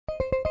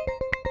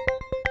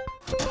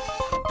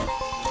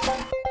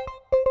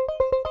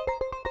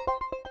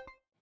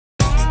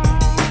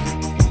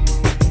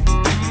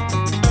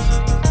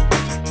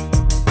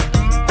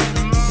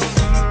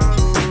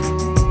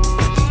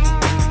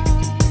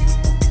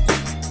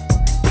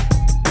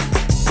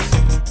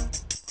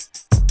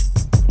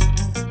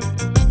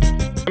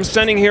I'm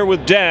standing here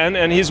with Dan,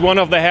 and he's one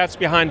of the heads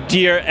behind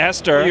Dear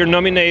Esther. You're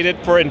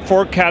nominated in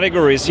 4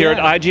 categories here at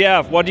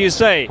IGF. What do you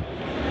say?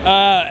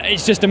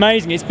 It's just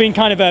amazing. It's been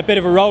kind of a bit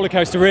of a roller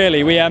coaster,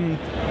 really.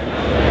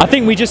 I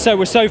think we just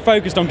were so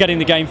focused on getting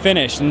the game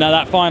finished and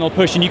that final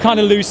push, and you kind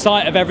of lose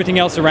sight of everything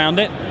else around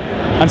it.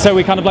 And so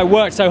we kind of like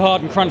worked so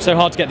hard and crunched so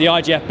hard to get the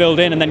IGF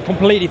build in, and then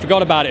completely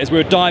forgot about it as we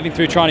were diving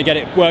through trying to get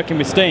it working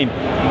with Steam.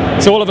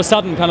 So all of a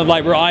sudden, kind of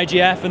like we're at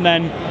IGF, and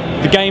then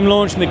the game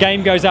launched and the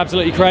game goes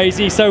absolutely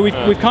crazy. So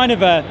we've kind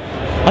of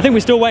I think we're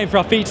still waiting for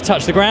our feet to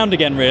touch the ground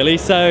again, really.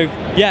 So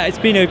yeah, it's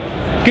been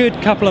a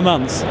good couple of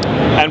months.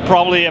 And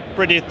probably a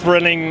pretty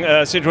thrilling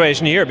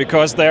situation here,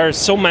 because there are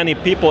so many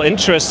people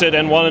interested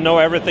and want to know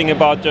everything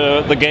about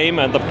the game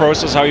and the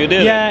process, how you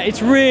did it. Yeah,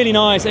 it's really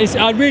nice. It's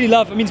one of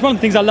the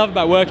things I love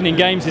about working in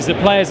games is that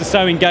players are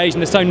so engaged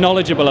and they're so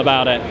knowledgeable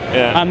about it.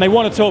 Yeah. And they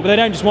want to talk, but they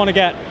don't just want to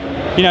get,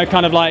 you know,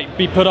 kind of like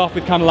be put off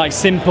with kind of like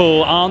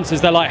simple answers.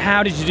 They're like,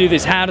 how did you do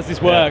this? How does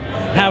this work?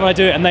 Yeah. How do I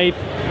do it? And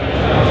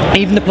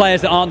even the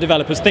players that aren't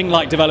developers think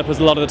like developers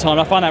a lot of the time.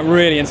 I find that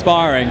really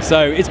inspiring.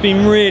 So it's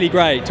been really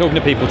great talking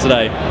to people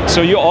today.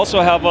 So you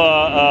also have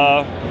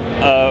a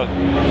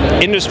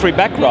industry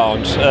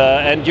background,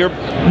 and you're...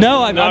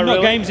 No, I'm not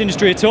really? Games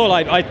industry at all.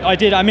 I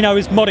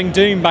was modding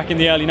Doom back in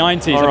the early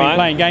 90s. I've been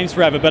playing games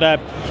forever, but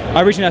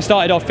I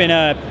started off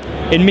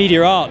in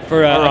media art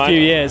for a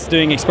few years,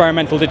 doing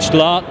experimental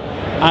digital art,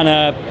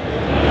 and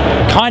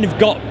kind of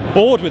got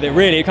bored with it,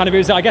 really.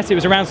 I guess it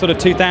was around sort of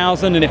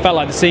 2000, and it felt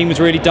like the scene was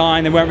really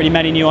dying. There weren't really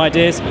many new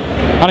ideas,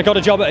 and I got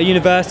a job at a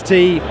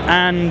university,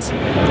 and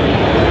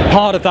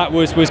part of that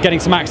was getting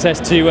some access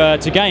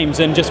to games,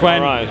 and just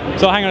went,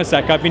 so hang on a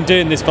sec, I've been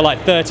doing this for like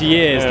 30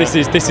 years.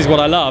 Yeah. This is what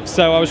I love.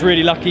 So I was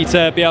really lucky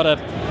to be able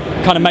to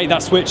kind of make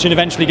that switch and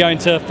eventually go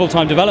into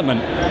full-time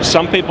development.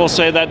 Some people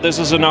say that this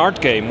is an art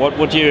game. What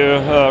would you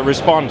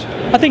respond?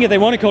 I think if they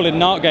want to call it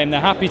an art game, they're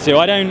happy to.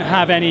 I don't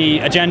have any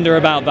agenda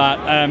about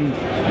that.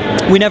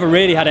 We never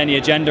really had any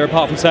agenda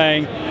apart from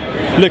saying,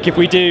 look, if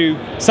we do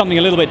something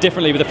a little bit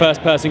differently with a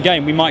first-person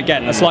game, we might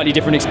get a slightly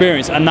different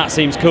experience, and that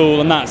seems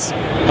cool, and that's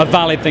a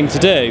valid thing to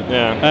do.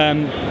 Yeah.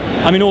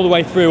 I mean, all the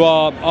way through,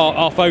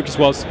 our focus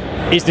was,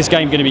 is this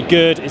game going to be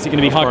good? Is it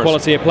going to be high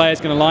quality? Are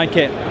players going to like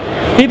it?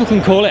 People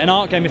can call it an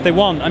art game if they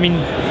want. I mean,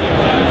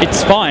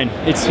 it's fine.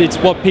 It's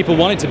what people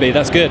want it to be.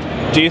 That's good.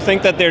 Do you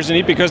think that there's a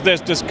need, because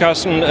there's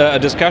a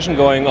discussion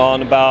going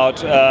on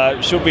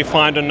about should we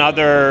find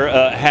another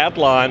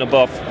headline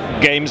above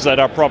games that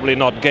are probably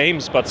not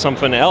games but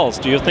something else?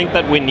 Do you think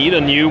that we need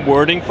a new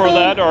wording for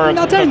that, or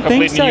I don't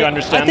think so. New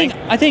understanding?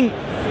 I think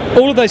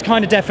all of those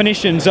kind of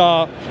definitions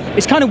are.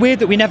 It's kind of weird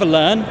that we never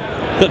learn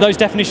that those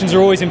definitions are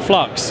always in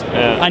flux,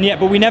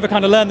 but we never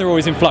kind of learn they're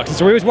always in flux. And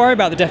so we always worry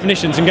about the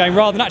definitions and going,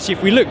 rather than actually,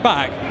 if we look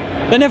back,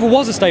 there never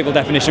was a stable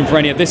definition for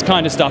any of this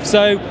kind of stuff.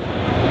 So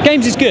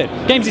games is good.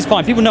 Games is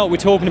fine. People know what we're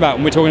talking about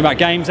when we're talking about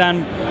games,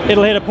 and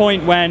it'll hit a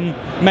point when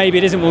maybe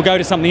it isn't, we'll go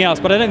to something else.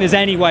 But I don't think there's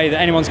any way that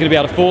anyone's going to be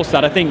able to force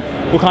that. I think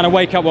we'll kind of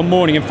wake up one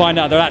morning and find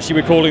out that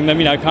actually we're calling them,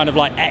 you know, kind of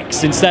like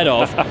X instead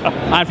of,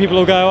 and people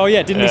will go, oh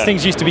yeah, didn't these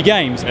things used to be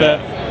games? But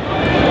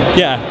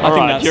yeah, I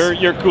think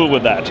that's... You're cool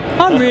with that.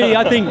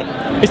 I think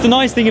it's the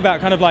nice thing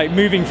about kind of like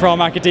moving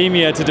from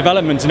academia to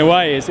development in a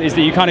way is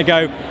that you kind of go,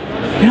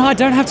 you know, I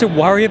don't have to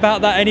worry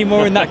about that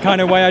anymore in that kind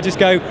of way. I just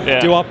go,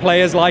 do our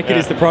players like it?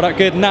 Is the product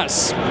good? And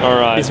that's,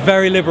 it's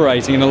very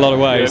liberating in a lot of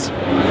ways.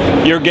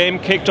 Good. Your game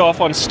kicked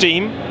off on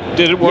Steam.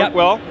 Did it work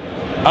well?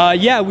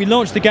 Yeah, we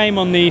launched the game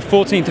on the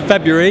 14th of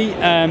February.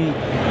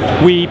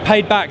 We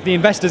paid back the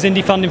investors'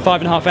 indie fund in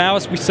 5.5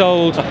 hours. We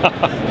sold,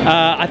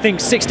 I think,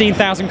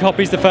 16,000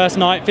 copies the first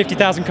night,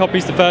 50,000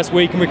 copies the first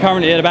week, and we're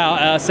currently at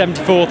about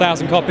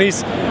 74,000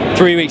 copies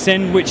 3 weeks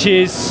in, which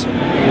is...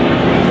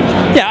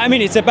 Yeah, I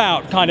mean, it's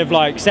about kind of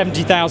like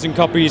 70,000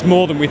 copies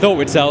more than we thought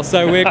we'd sell,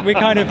 so we're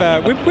kind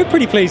of we're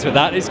pretty pleased with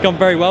that. It's gone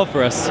very well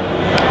for us.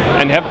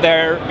 And have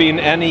there been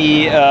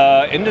any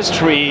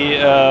industry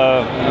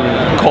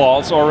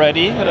calls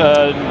already?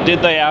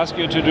 Did they ask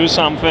you to do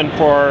something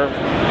for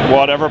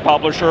whatever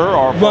publisher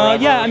or?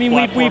 Well, yeah, I mean,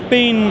 we've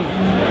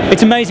been.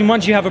 It's amazing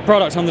once you have a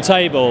product on the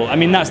table. I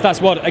mean, that's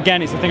what,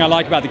 again, it's the thing I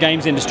like about the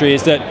games industry,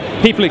 is that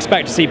people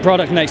expect to see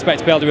product and they expect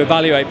to be able to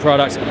evaluate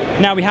products.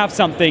 Now we have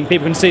something,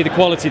 people can see the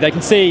quality, they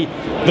can see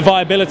the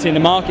viability in the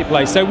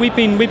marketplace. So we've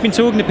been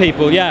talking to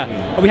people.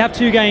 Yeah, we have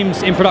 2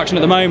 games in production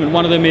at the moment.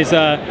 One of them is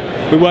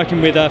we're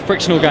working with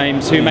Frictional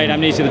Games, who made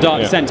Amnesia: The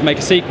Dark Descent, to make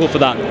a sequel for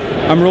that,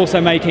 and we're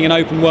also making an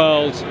open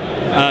world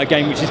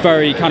game which is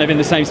very kind of in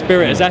the same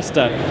spirit as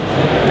Esther.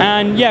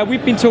 And yeah,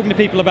 we've been talking to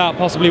people about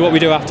possibly what we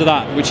do after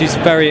that, which is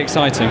very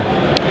exciting.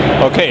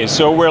 Okay,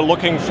 so we're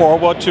looking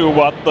forward to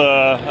what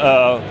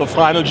the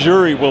final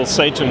jury will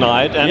say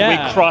tonight, and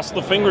we cross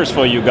the fingers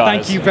for you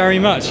guys. Thank you very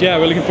much. Yeah,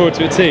 we're looking forward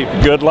to it too.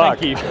 Good luck.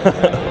 Thank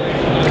you.